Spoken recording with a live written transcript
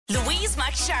Louise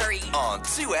McSharry on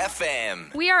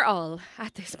 2FM. We are all,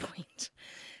 at this point,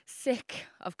 sick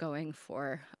of going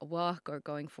for a walk or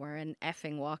going for an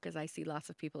effing walk, as I see lots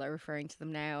of people are referring to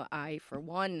them now. I, for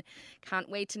one, can't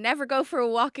wait to never go for a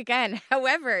walk again.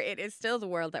 However, it is still the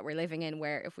world that we're living in,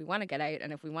 where if we want to get out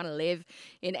and if we want to live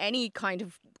in any kind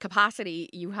of capacity,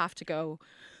 you have to go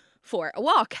for a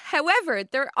walk. However,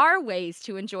 there are ways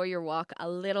to enjoy your walk a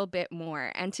little bit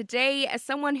more. And today, as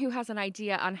someone who has an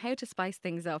idea on how to spice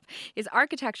things up, is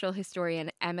architectural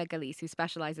historian Emma Gilleece, who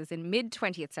specialises in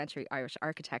mid-20th century Irish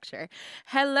architecture.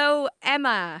 Hello,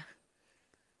 Emma.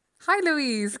 Hi,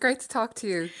 Louise. Great to talk to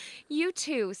you. You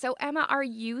too. So, Emma, are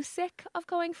you sick of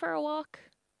going for a walk?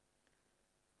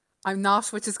 I'm not,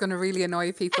 which is going to really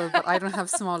annoy people, but I don't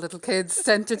have small little kids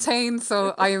to entertain,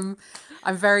 so I'm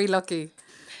very lucky.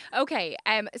 Okay,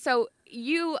 so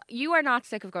you are not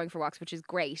sick of going for walks, which is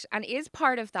great. And is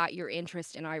part of that your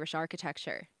interest in Irish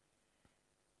architecture?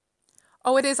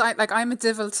 Oh, it is. I'm a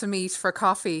divil to meet for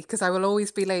coffee because I will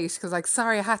always be late because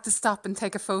sorry, I had to stop and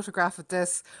take a photograph of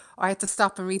this, or I had to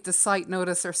stop and read the site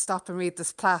notice or stop and read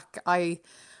this plaque.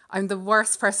 I'm the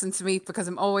worst person to meet because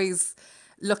I'm always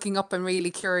looking up and really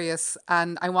curious,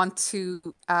 and I want to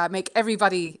make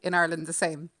everybody in Ireland the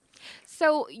same.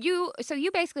 So you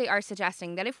basically are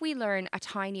suggesting that if we learn a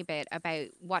tiny bit about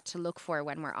what to look for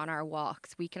when we're on our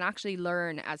walks, we can actually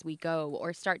learn as we go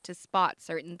or start to spot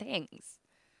certain things.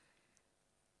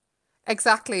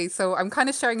 Exactly. So I'm kind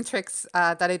of sharing tricks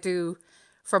that I do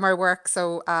from our work.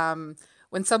 So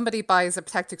when somebody buys a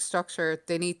protected structure,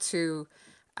 they need to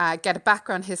get a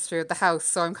background history of the house.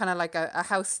 So I'm kind of like a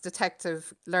house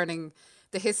detective learning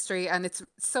the history, and it's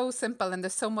so simple, and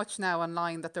there's so much now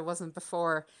online that there wasn't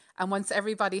before. And once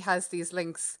everybody has these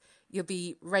links, you'll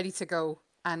be ready to go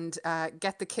and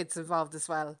get the kids involved as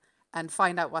well and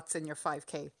find out what's in your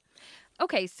 5K.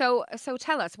 Okay, so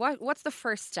tell us, what's the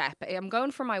first step? I'm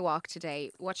going for my walk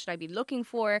today. What should I be looking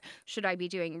for? Should I be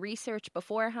doing research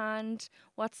beforehand?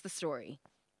 What's the story?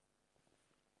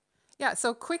 Yeah,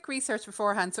 so quick research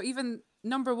beforehand. So even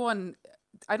number one,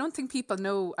 I don't think people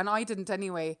know, and I didn't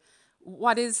anyway,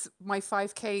 what is my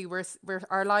 5K, where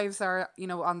our lives are,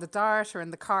 on the dart or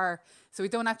in the car. So we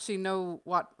don't actually know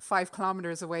what 5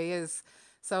 kilometers away is.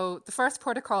 So the first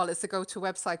protocol is to go to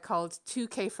a website called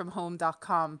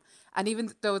 2kfromhome.com. And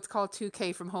even though it's called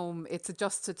 2K from home, it's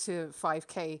adjusted to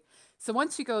 5K. So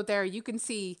once you go there, you can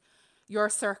see your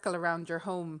circle around your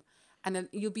home, and then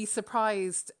you'll be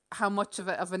surprised how much of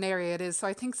an area it is. So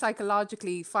I think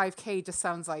psychologically 5K just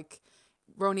sounds like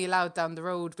we're only allowed down the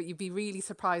road, but you'd be really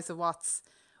surprised at what's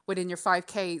within your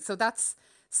 5K. So that's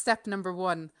step number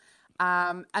one.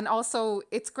 And also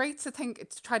it's great to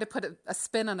try to put a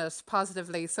spin on it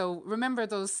positively. So remember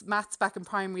those maths back in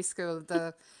primary school,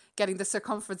 getting the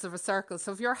circumference of a circle.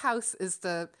 So if your house is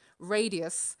the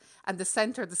radius and the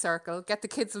center of the circle, get the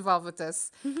kids involved with this.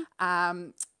 Mm-hmm.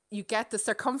 You get the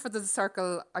circumference of the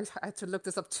circle. I had to look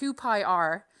this up, 2 pi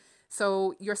r.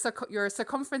 So your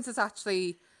circumference is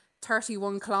actually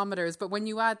 31 kilometers, but when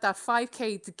you add that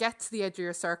 5K to get to the edge of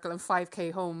your circle and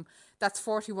 5K home, that's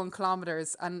 41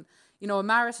 kilometers. And a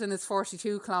marathon is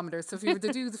 42 kilometers. So if you were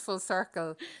to do the full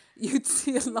circle, you'd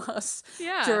see a lot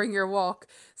during your walk.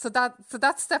 So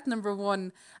that's step number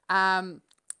one.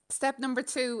 Step number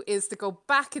two is to go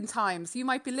back in time. So you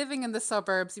might be living in the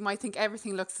suburbs. You might think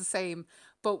everything looks the same,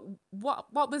 but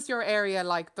what was your area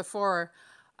like before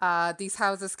these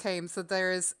houses came? So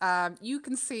there's you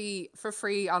can see for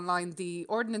free online the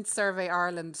Ordnance Survey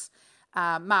Ireland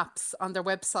maps on their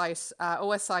website,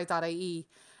 osi.ie,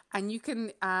 and you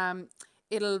can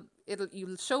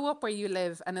you'll show up where you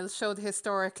live, and it'll show the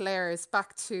historic layers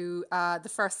back to the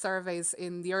first surveys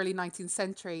in the early 19th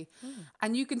century.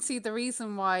 And you can see the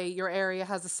reason why your area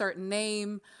has a certain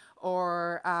name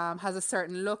or has a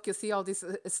certain look. You'll see all these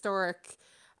historic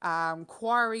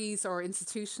quarries or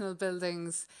institutional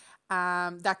buildings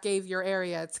that gave your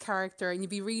area its character, and you'd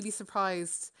be really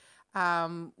surprised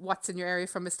what's in your area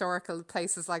from historical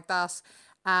places like that.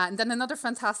 And then another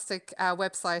fantastic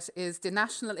website is the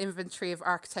National Inventory of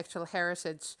Architectural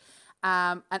Heritage.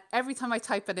 And every time I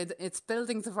type it in, it's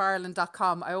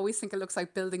buildingsofireland.com. I always think it looks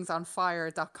like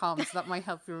buildingsonfire.com, so that might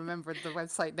help you remember the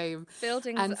website name.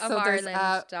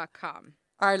 Buildingsofireland.com.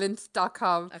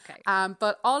 Ireland.com. Okay.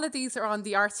 But all of these are on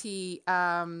the RT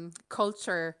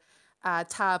culture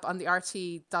tab on the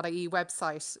rt.ie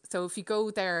website. So if you go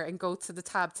there and go to the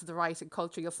tab to the right in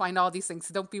culture, you'll find all these things.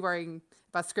 So don't be worrying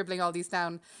about scribbling all these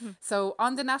down. So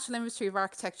on the National Inventory of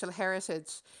Architectural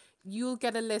Heritage, you'll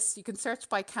get a list. You can search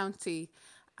by county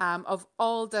of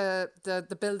all the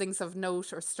buildings of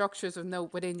note or structures of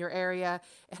note within your area.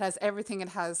 It has everything. It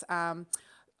has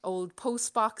old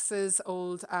post boxes,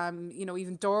 old,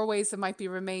 even doorways that might be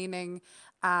remaining,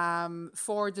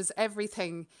 forges,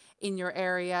 everything in your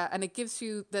area. And it gives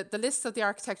you the list of the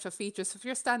architectural features. So if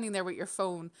you're standing there with your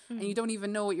phone and you don't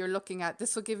even know what you're looking at,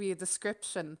 this will give you a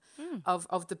description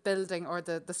of the building or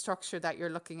the structure that you're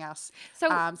looking at.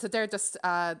 So they're just...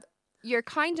 you're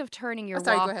kind of turning your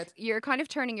sorry, walk. go ahead. You're kind of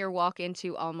turning your walk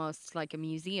into almost like a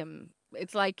museum.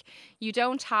 It's like you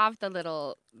don't have the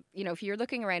little, if you're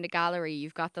looking around a gallery,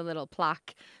 you've got the little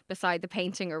plaque beside the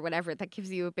painting or whatever that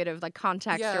gives you a bit of like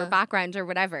context or background or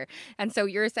whatever. And so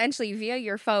you're essentially via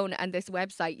your phone and this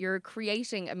website, you're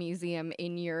creating a museum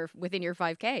within your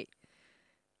 5K.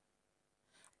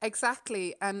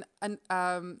 Exactly. And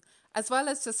as well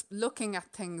as just looking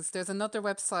at things, there's another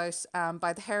website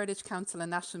by the Heritage Council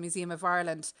and National Museum of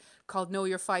Ireland called Know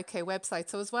Your 5K website.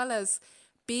 So as well as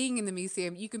being in the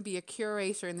museum, you can be a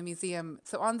curator in the museum.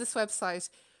 So on this website,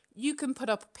 you can put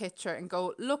up a picture and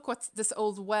go, look, what's this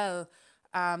old well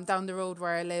down the road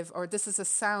where I live, or this is a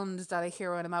sound that I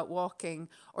hear when I'm out walking,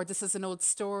 or this is an old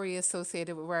story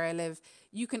associated with where I live.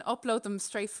 You can upload them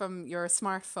straight from your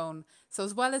smartphone. So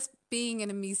as well as being in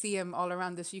a museum all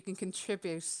around this, you can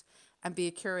contribute and be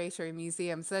a curator in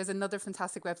museums. So there's another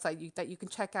fantastic website that you can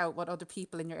check out what other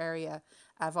people in your area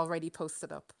have already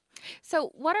posted up.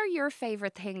 So what are your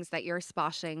favourite things that you're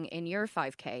spotting in your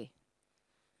 5K?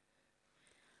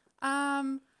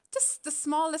 Just the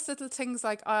smallest little things,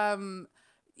 like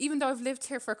even though I've lived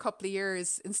here for a couple of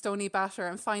years in Stony Batter,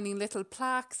 I'm finding little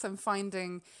plaques, I'm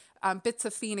finding bits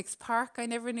of Phoenix Park I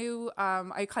never knew.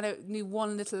 I kind of knew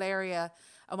one little area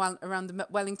around the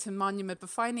Wellington Monument, but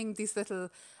finding these little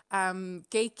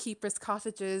gatekeepers'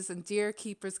 cottages and deer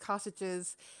keepers'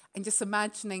 cottages, and just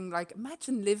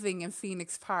imagine living in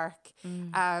Phoenix Park.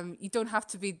 You don't have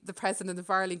to be the president of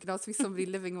Ireland. You can also be somebody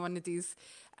living in one of these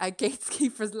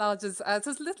gatekeepers' lodges. So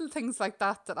there's little things like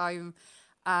that I'm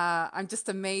just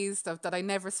amazed of, that I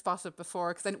never spotted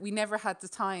before, because we never had the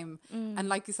time. And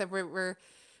like you said, we're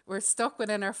stuck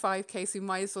within our 5K, so we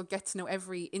might as well get to know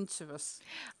every inch of it.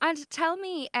 And tell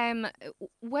me,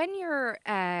 when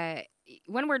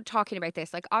we're talking about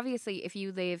this, like obviously if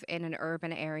you live in an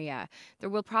urban area, there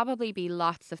will probably be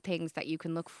lots of things that you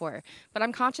can look for. But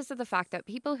I'm conscious of the fact that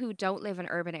people who don't live in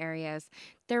urban areas,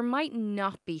 there might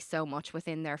not be so much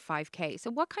within their 5K.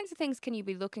 So what kinds of things can you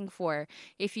be looking for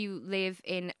if you live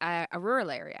in a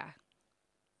rural area?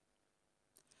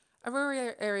 A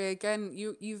rural area, again,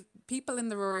 you've people in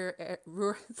the rural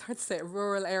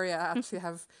area actually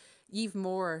have even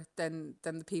more than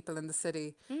the people in the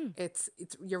city. It's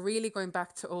you're really going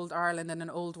back to old Ireland and an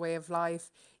old way of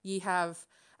life. You have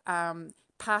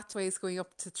pathways going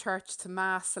up to church, to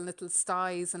mass, and little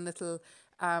styes and little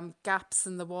gaps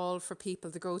in the wall for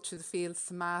people to go through the fields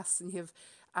to mass. And you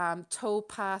have tow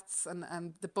paths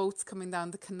and the boats coming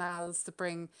down the canals to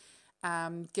bring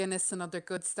Guinness and other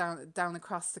goods down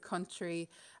across the country.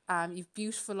 You've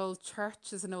beautiful old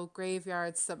churches and old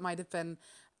graveyards that might have been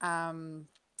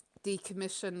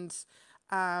decommissioned.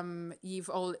 You've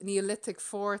old Neolithic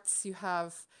forts. You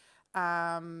have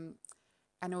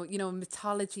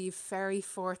mythology, fairy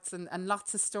forts, and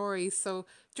lots of stories. So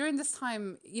during this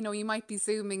time, you might be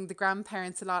Zooming the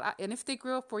grandparents a lot. And if they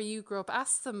grew up where you grew up,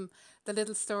 ask them the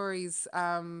little stories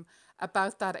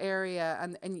about that area.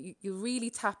 And you really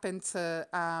tap into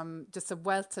just a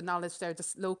wealth of knowledge there,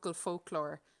 just local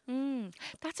folklore.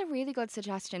 That's a really good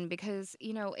suggestion because,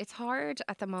 it's hard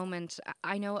at the moment.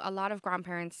 I know a lot of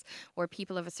grandparents or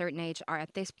people of a certain age are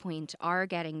at this point are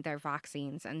getting their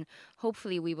vaccines, and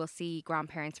hopefully we will see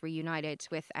grandparents reunited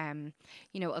with,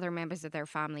 other members of their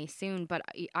family soon. But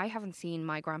I haven't seen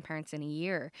my grandparents in a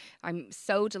year. I'm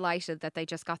so delighted that they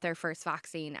just got their first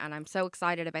vaccine, and I'm so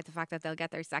excited about the fact that they'll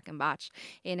get their second batch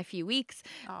in a few weeks.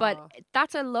 Aww. But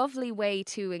that's a lovely way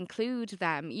to include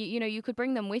them. You could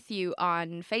bring them with you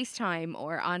on FaceTime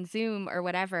or on Zoom or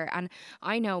whatever. And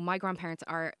I know my grandparents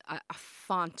are a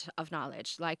font of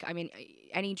knowledge. Like, I mean,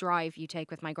 any drive you take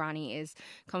with my granny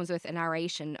comes with a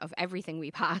narration of everything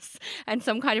we pass and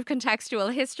some kind of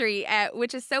contextual history,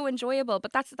 which is so enjoyable.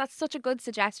 But that's such a good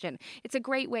suggestion. It's a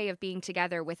great way of being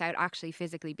together without actually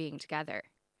physically being together.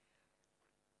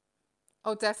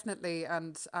 Oh, definitely.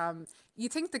 And you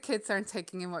think the kids aren't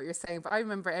taking in what you're saying, but I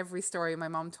remember every story my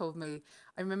mom told me.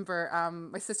 I remember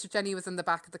my sister Jenny was in the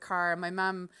back of the car, and my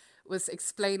mum was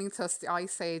explaining to us the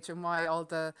Ice Age and why all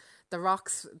the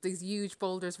rocks, these huge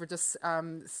boulders, were just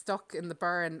stuck in the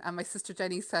burn. And my sister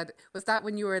Jenny said, "Was that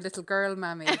when you were a little girl,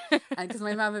 Mammy?" And because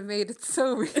my mum had made it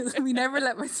so real, we never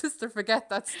let my sister forget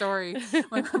that story.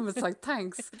 My mum was like,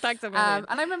 "Thanks." Thanks a million.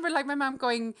 And I remember like my mum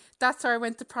going, "That's where I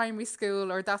went to primary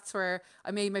school," or "That's where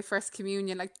I made my first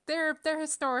communion." Like they're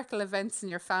historical events in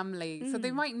your family. So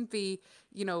they mightn't be,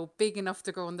 you know, big enough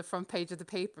to go on the front page of the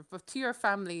paper, but to your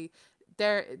family,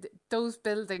 those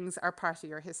buildings are part of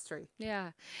your history.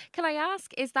 Yeah. Can I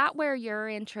ask, is that where your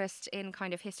interest in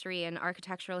kind of history and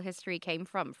architectural history came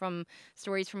from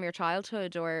stories from your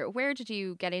childhood, or where did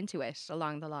you get into it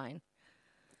along the line?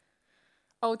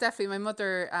 Oh, definitely. My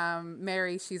mother,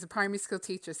 Mary, she's a primary school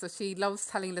teacher, so she loves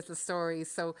telling little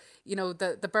stories. So, you know,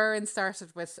 the burn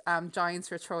started with giants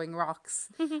were throwing rocks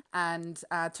and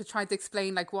to try to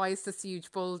explain, like, why is this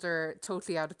huge boulder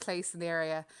totally out of place in the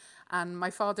area? And my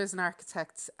father's an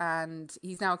architect, and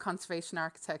he's now a conservation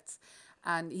architect.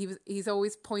 And he's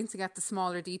always pointing at the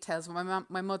smaller details.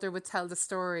 My mother would tell the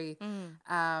story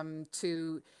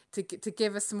to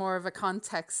give us more of a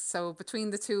context. So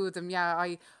between the two of them,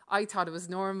 I thought it was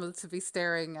normal to be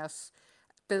staring at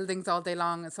buildings all day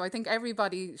long. And so I think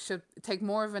everybody should take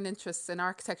more of an interest in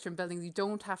architecture and buildings. You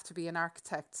don't have to be an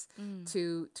architect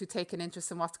to take an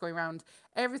interest in what's going around.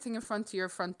 Everything in front of your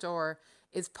front door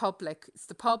is public. It's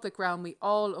the public realm. We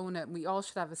all own it, and we all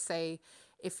should have a say.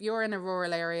 If you're in a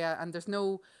rural area and there's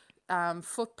no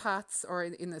footpaths, or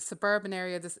in a suburban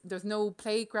area, there's no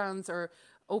playgrounds or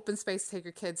open space to take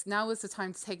your kids, now is the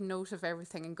time to take note of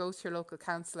everything and go to your local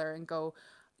councillor and go,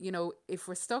 you know, if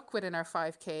we're stuck within our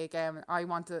 5K again, I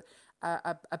want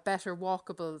a better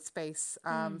walkable space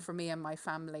for me and my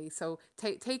family. So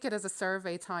take it as a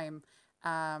survey time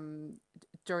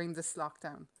during this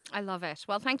lockdown. I love it.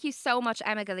 Well, thank you so much,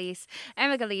 Emma Gilleece.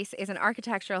 Emma Gilleece is an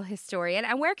architectural historian.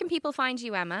 And where can people find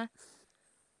you, Emma?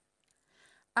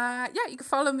 You can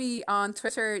follow me on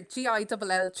Twitter,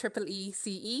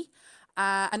 GILLEECE.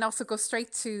 And also go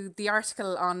straight to the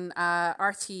article on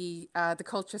RT, the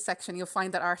culture section. You'll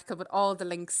find that article with all the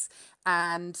links.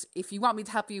 And if you want me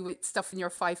to help you with stuff in your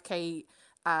 5K,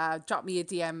 drop me a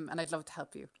DM and I'd love to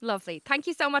help you. Lovely. Thank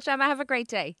you so much, Emma. Have a great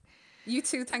day. You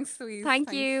too. Thanks, Louise.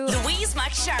 Thank you. Louise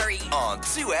McSharry on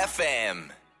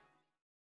 2FM.